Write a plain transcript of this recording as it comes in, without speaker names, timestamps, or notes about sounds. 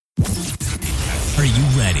Are you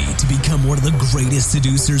ready to become one of the greatest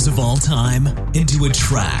seducers of all time? And to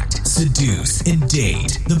attract, seduce, and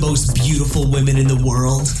date the most beautiful women in the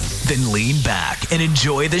world? Then lean back and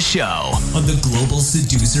enjoy the show on the Global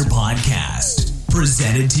Seducer Podcast,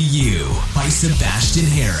 presented to you by Sebastian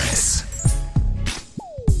Harris.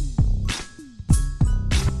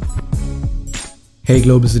 Hey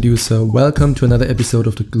Global Seducer, welcome to another episode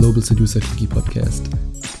of the Global Seducer Quickie Podcast.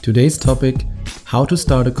 Today's topic, how to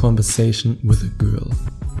start a conversation with a girl.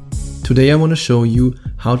 Today I want to show you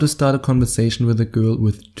how to start a conversation with a girl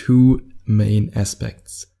with two main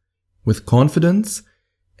aspects. With confidence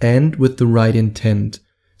and with the right intent,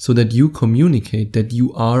 so that you communicate that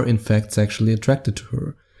you are in fact sexually attracted to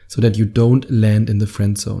her, so that you don't land in the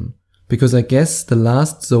friend zone. Because I guess the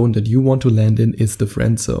last zone that you want to land in is the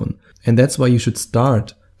friend zone. And that's why you should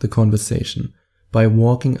start the conversation by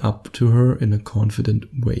walking up to her in a confident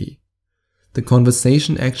way. The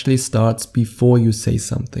conversation actually starts before you say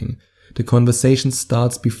something. The conversation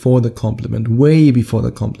starts before the compliment, way before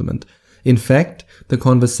the compliment. In fact, the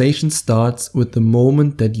conversation starts with the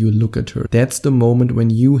moment that you look at her. That's the moment when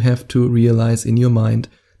you have to realize in your mind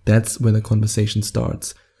that's where the conversation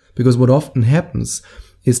starts. Because what often happens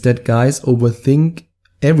is that guys overthink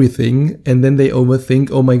everything and then they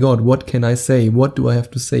overthink, oh my god, what can I say? What do I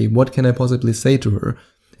have to say? What can I possibly say to her?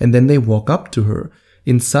 And then they walk up to her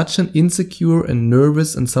in such an insecure and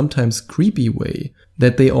nervous and sometimes creepy way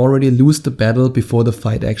that they already lose the battle before the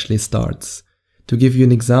fight actually starts. To give you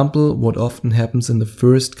an example, what often happens in the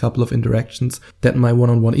first couple of interactions that my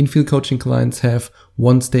one-on-one infield coaching clients have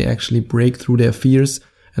once they actually break through their fears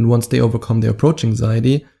and once they overcome their approach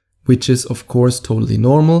anxiety, which is of course totally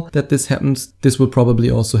normal that this happens. This will probably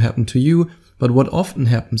also happen to you. But what often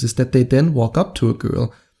happens is that they then walk up to a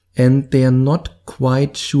girl and they are not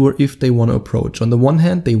quite sure if they want to approach. On the one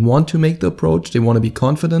hand, they want to make the approach, they want to be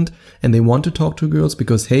confident, and they want to talk to girls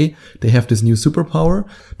because, hey, they have this new superpower.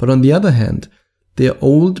 But on the other hand, their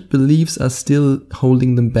old beliefs are still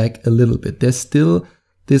holding them back a little bit. There's still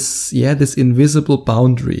this invisible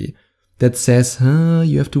boundary that says,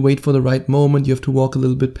 you have to wait for the right moment, you have to walk a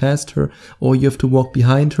little bit past her, or you have to walk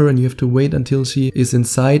behind her and you have to wait until she is in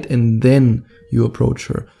sight and then you approach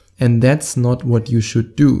her. And that's not what you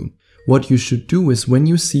should do. What you should do is when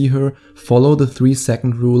you see her, follow the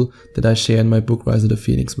 3-second rule that I share in my book, Rise of the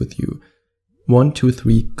Phoenix, with you. 1, 2,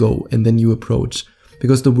 3, go, and then you approach.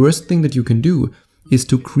 Because the worst thing that you can do is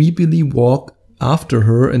to creepily walk after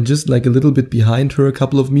her and just like a little bit behind her a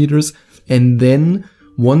couple of meters, and then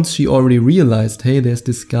once she already realized, hey, there's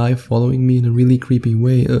this guy following me in a really creepy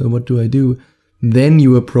way, what do I do? Then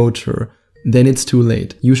you approach her. Then it's too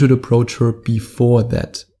late. You should approach her before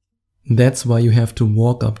that. That's why you have to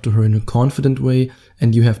walk up to her in a confident way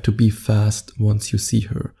and you have to be fast once you see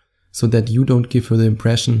her. So that you don't give her the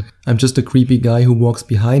impression, I'm just a creepy guy who walks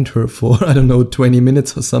behind her for, 20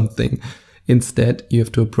 minutes or something. Instead, you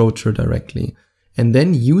have to approach her directly. And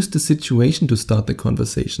then use the situation to start the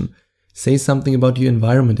conversation. Say something about your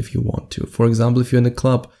environment if you want to. For example, if you're in a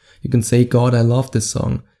club, you can say, God, I love this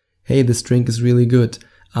song. Hey, this drink is really good.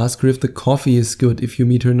 Ask her if the coffee is good if you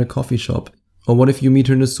meet her in a coffee shop. Or what if you meet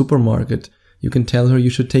her in a supermarket? You can tell her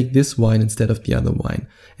you should take this wine instead of the other wine.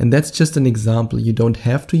 And that's just an example. You don't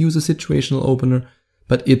have to use a situational opener,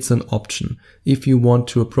 but it's an option. If you want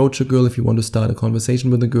to approach a girl, if you want to start a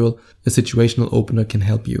conversation with a girl, a situational opener can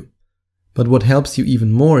help you. But what helps you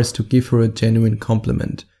even more is to give her a genuine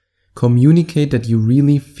compliment. Communicate that you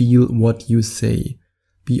really feel what you say.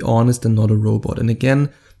 Be honest and not a robot. And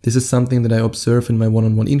again, this is something that I observe in my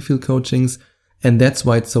one-on-one infield coachings. And that's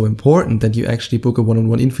why it's so important that you actually book a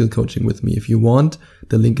one-on-one infield coaching with me. If you want,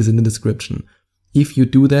 the link is in the description. If you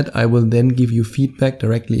do that, I will then give you feedback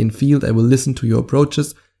directly in field. I will listen to your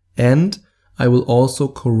approaches and I will also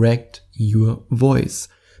correct your voice.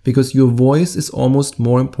 Because your voice is almost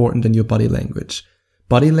more important than your body language.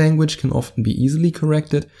 Body language can often be easily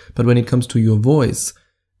corrected, but when it comes to your voice,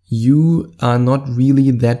 you are not really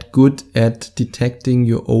that good at detecting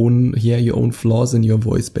your own flaws in your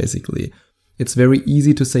voice, basically. It's very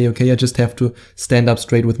easy to say, okay, I just have to stand up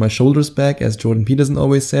straight with my shoulders back, as Jordan Peterson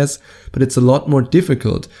always says, but it's a lot more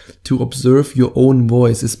difficult to observe your own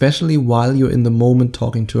voice, especially while you're in the moment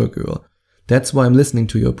talking to a girl. That's why I'm listening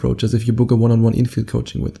to your approaches if you book a one-on-one infield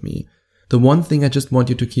coaching with me. The one thing I just want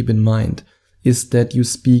you to keep in mind is that you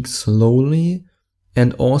speak slowly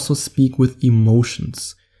and also speak with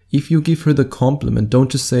emotions. If you give her the compliment,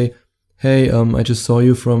 don't just say, hey, I just saw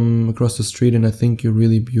you from across the street and I think you're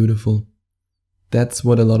really beautiful. That's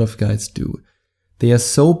what a lot of guys do. They are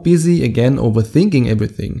so busy, again, overthinking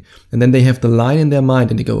everything. And then they have the line in their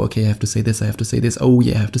mind and they go, okay, I have to say this, I have to say this. Oh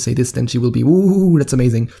yeah, I have to say this. Then she will be, woo, that's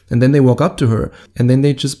amazing. And then they walk up to her and then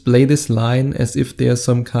they just play this line as if they are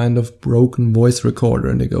some kind of broken voice recorder.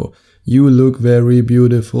 And they go, you look very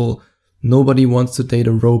beautiful. Nobody wants to date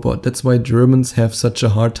a robot. That's why Germans have such a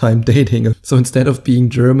hard time dating. So instead of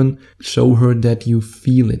being German, show her that you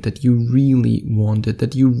feel it, that you really want it,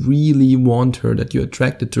 that you really want her, that you're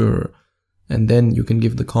attracted to her. And then you can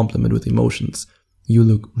give the compliment with emotions. You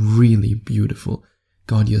look really beautiful.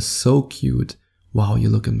 God, you're so cute. Wow, you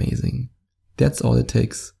look amazing. That's all it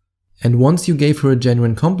takes. And once you gave her a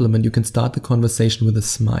genuine compliment, you can start the conversation with a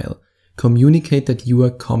smile. Communicate that you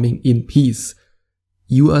are coming in peace.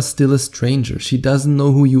 You are still a stranger. She doesn't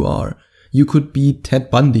know who you are. You could be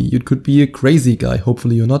Ted Bundy. You could be a crazy guy.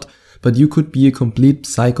 Hopefully you're not. But you could be a complete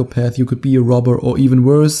psychopath. You could be a robber, or even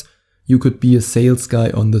worse, you could be a sales guy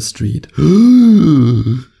on the street.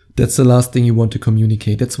 That's the last thing you want to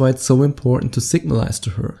communicate. That's why it's so important to signalize to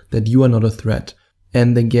her that you are not a threat.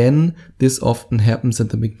 And again, this often happens at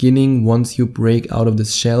the beginning once you break out of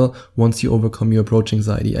this shell, once you overcome your approach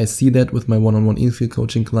anxiety. I see that with my one-on-one infield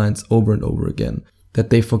coaching clients over and over again. That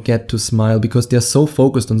they forget to smile because they're so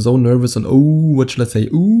focused and so nervous on, oh, what should I say?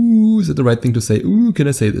 Ooh, is it the right thing to say? Ooh, can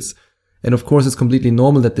I say this? And of course, it's completely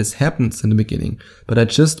normal that this happens in the beginning, but I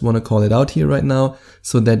just want to call it out here right now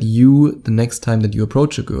so that you, the next time that you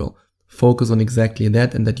approach a girl, focus on exactly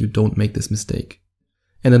that and that you don't make this mistake.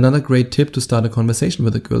 And another great tip to start a conversation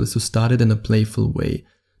with a girl is to start it in a playful way.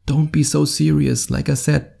 Don't be so serious. Like I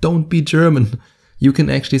said, don't be German. You can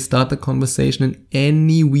actually start the conversation in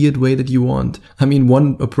any weird way that you want. I mean,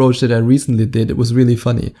 one approach that I recently did, it was really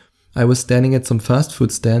funny. I was standing at some fast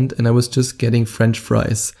food stand and I was just getting French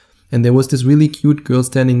fries. And there was this really cute girl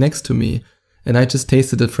standing next to me. And I just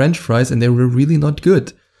tasted the French fries and they were really not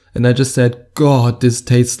good. And I just said, God, this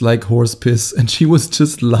tastes like horse piss. And she was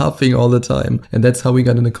just laughing all the time. And that's how we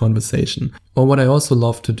got in a conversation. Or what I also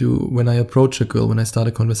love to do when I approach a girl, when I start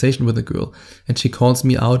a conversation with a girl, and she calls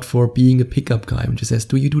me out for being a pickup guy. And she says,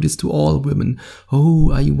 do you do this to all women?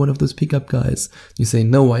 Oh, are you one of those pickup guys? You say,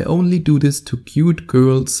 no, I only do this to cute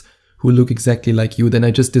girls who look exactly like you. Then I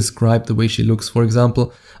just describe the way she looks. For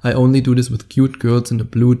example, I only do this with cute girls in a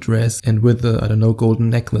blue dress and with a, I don't know, golden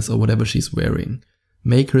necklace or whatever she's wearing.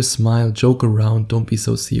 Make her smile, joke around, don't be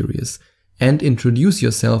so serious. And introduce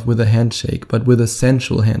yourself with a handshake, but with a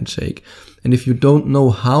sensual handshake. And if you don't know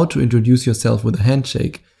how to introduce yourself with a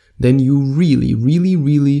handshake, then you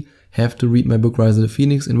really have to read my book Rise of the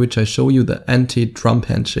Phoenix, in which I show you the anti-Trump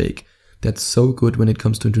handshake. That's so good when it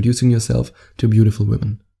comes to introducing yourself to beautiful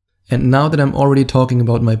women. And now that I'm already talking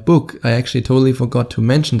about my book, I actually totally forgot to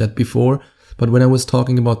mention that before, but when I was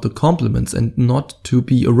talking about the compliments and not to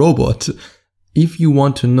be a robot, if you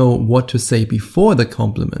want to know what to say before the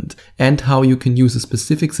compliment and how you can use a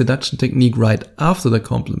specific seduction technique right after the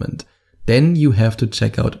compliment, then you have to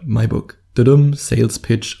check out my book. Sales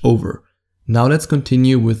pitch over. Now let's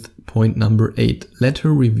continue with point number 8. Let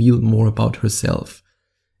her reveal more about herself.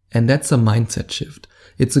 And that's a mindset shift.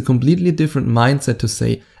 It's a completely different mindset to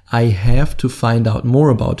say, I have to find out more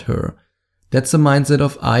about her. That's a mindset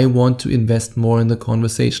of, I want to invest more in the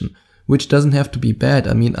conversation. Which doesn't have to be bad.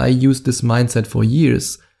 I mean, I used this mindset for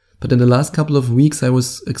years, but in the last couple of weeks I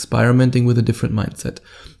was experimenting with a different mindset.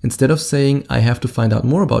 Instead of saying I have to find out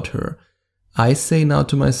more about her, I say now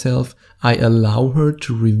to myself, I allow her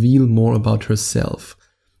to reveal more about herself.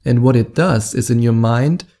 And what it does is, in your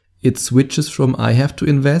mind, it switches from I have to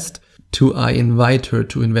invest to I invite her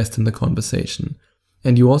to invest in the conversation.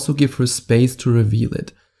 And you also give her space to reveal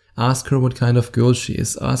it. Ask her what kind of girl she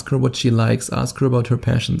is. Ask her what she likes. Ask her about her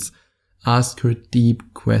passions. Ask her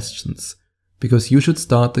deep questions, because you should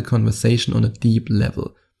start the conversation on a deep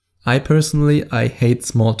level. I hate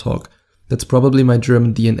small talk. That's probably my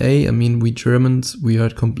German DNA. I mean, we Germans, we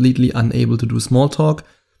are completely unable to do small talk,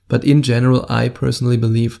 but in general, I personally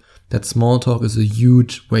believe that small talk is a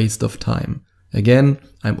huge waste of time. Again,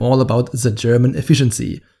 I'm all about the German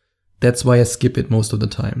efficiency. That's why I skip it most of the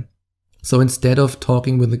time. So instead of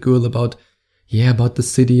talking with a girl about the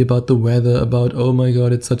city, about the weather, about, oh my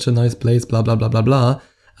God, it's such a nice place, blah, blah, blah, blah, blah,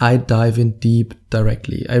 I dive in deep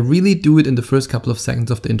directly. I really do it in the first couple of seconds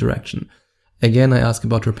of the interaction. Again, I ask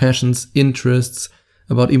about her passions, interests,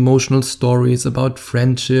 about emotional stories, about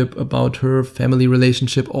friendship, about her family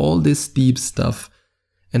relationship, all this deep stuff.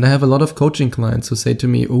 And I have a lot of coaching clients who say to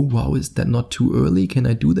me, oh wow, is that not too early? Can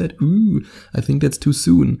I do that? Ooh, I think that's too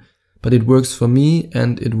soon. But it works for me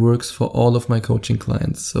and it works for all of my coaching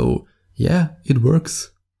clients. So yeah, it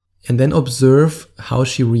works. And then observe how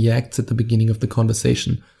she reacts at the beginning of the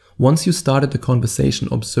conversation. Once you started the conversation,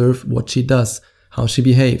 observe what she does, how she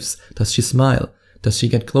behaves. Does she smile? Does she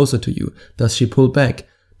get closer to you? Does she pull back?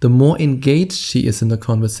 The more engaged she is in the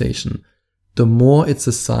conversation, the more it's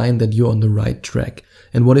a sign that you're on the right track.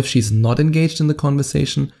 And what if she's not engaged in the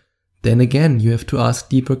conversation? Then again, you have to ask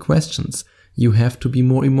deeper questions. You have to be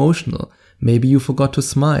more emotional. Maybe you forgot to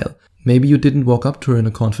smile. Maybe you didn't walk up to her in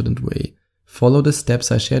a confident way. Follow the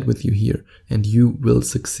steps I shared with you here, and you will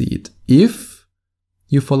succeed. If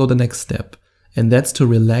you follow the next step, and that's to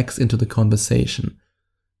relax into the conversation.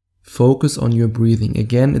 Focus on your breathing.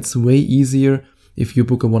 Again, it's way easier if you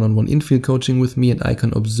book a one-on-one in-field coaching with me and I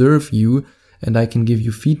can observe you and I can give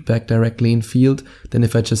you feedback directly in field than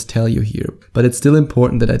if I just tell you here. But it's still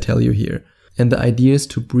important that I tell you here. And the idea is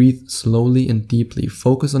to breathe slowly and deeply.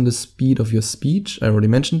 Focus on the speed of your speech. I already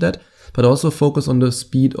mentioned that. But also focus on the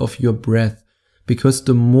speed of your breath. Because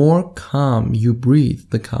the more calm you breathe,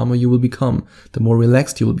 the calmer you will become. The more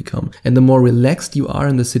relaxed you will become. And the more relaxed you are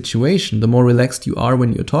in the situation, the more relaxed you are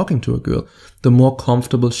when you're talking to a girl, the more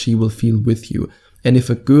comfortable she will feel with you. And if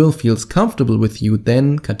a girl feels comfortable with you,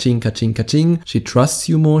 then ka-ching, ka-ching, ka-ching, she trusts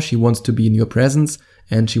you more, she wants to be in your presence,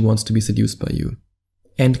 and she wants to be seduced by you.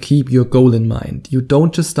 And keep your goal in mind. You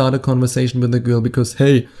don't just start a conversation with a girl because,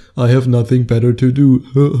 hey, I have nothing better to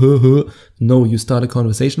do. No, you start a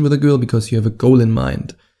conversation with a girl because you have a goal in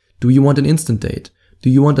mind. Do you want an instant date?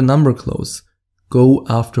 Do you want a number close? Go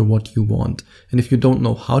after what you want. And if you don't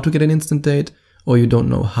know how to get an instant date, or you don't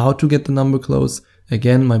know how to get the number close,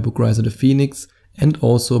 again, my book Rise of the Phoenix, and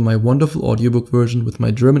also my wonderful audiobook version with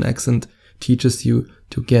my German accent teaches you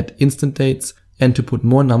to get instant dates and to put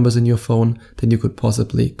more numbers in your phone than you could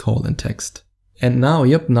possibly call and text. And now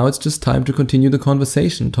it's just time to continue the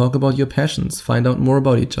conversation. Talk about your passions, find out more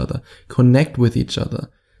about each other, connect with each other.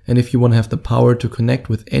 And if you want to have the power to connect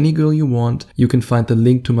with any girl you want, you can find the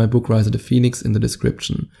link to my book Rise of the Phoenix in the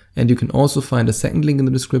description. And you can also find a second link in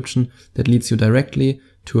the description that leads you directly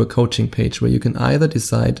to a coaching page where you can either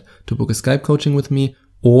decide to book a Skype coaching with me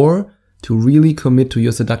or to really commit to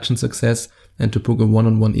your seduction success and to book a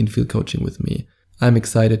one-on-one in-field coaching with me. I'm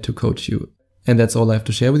excited to coach you. And that's all I have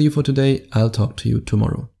to share with you for today. I'll talk to you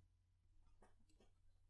tomorrow.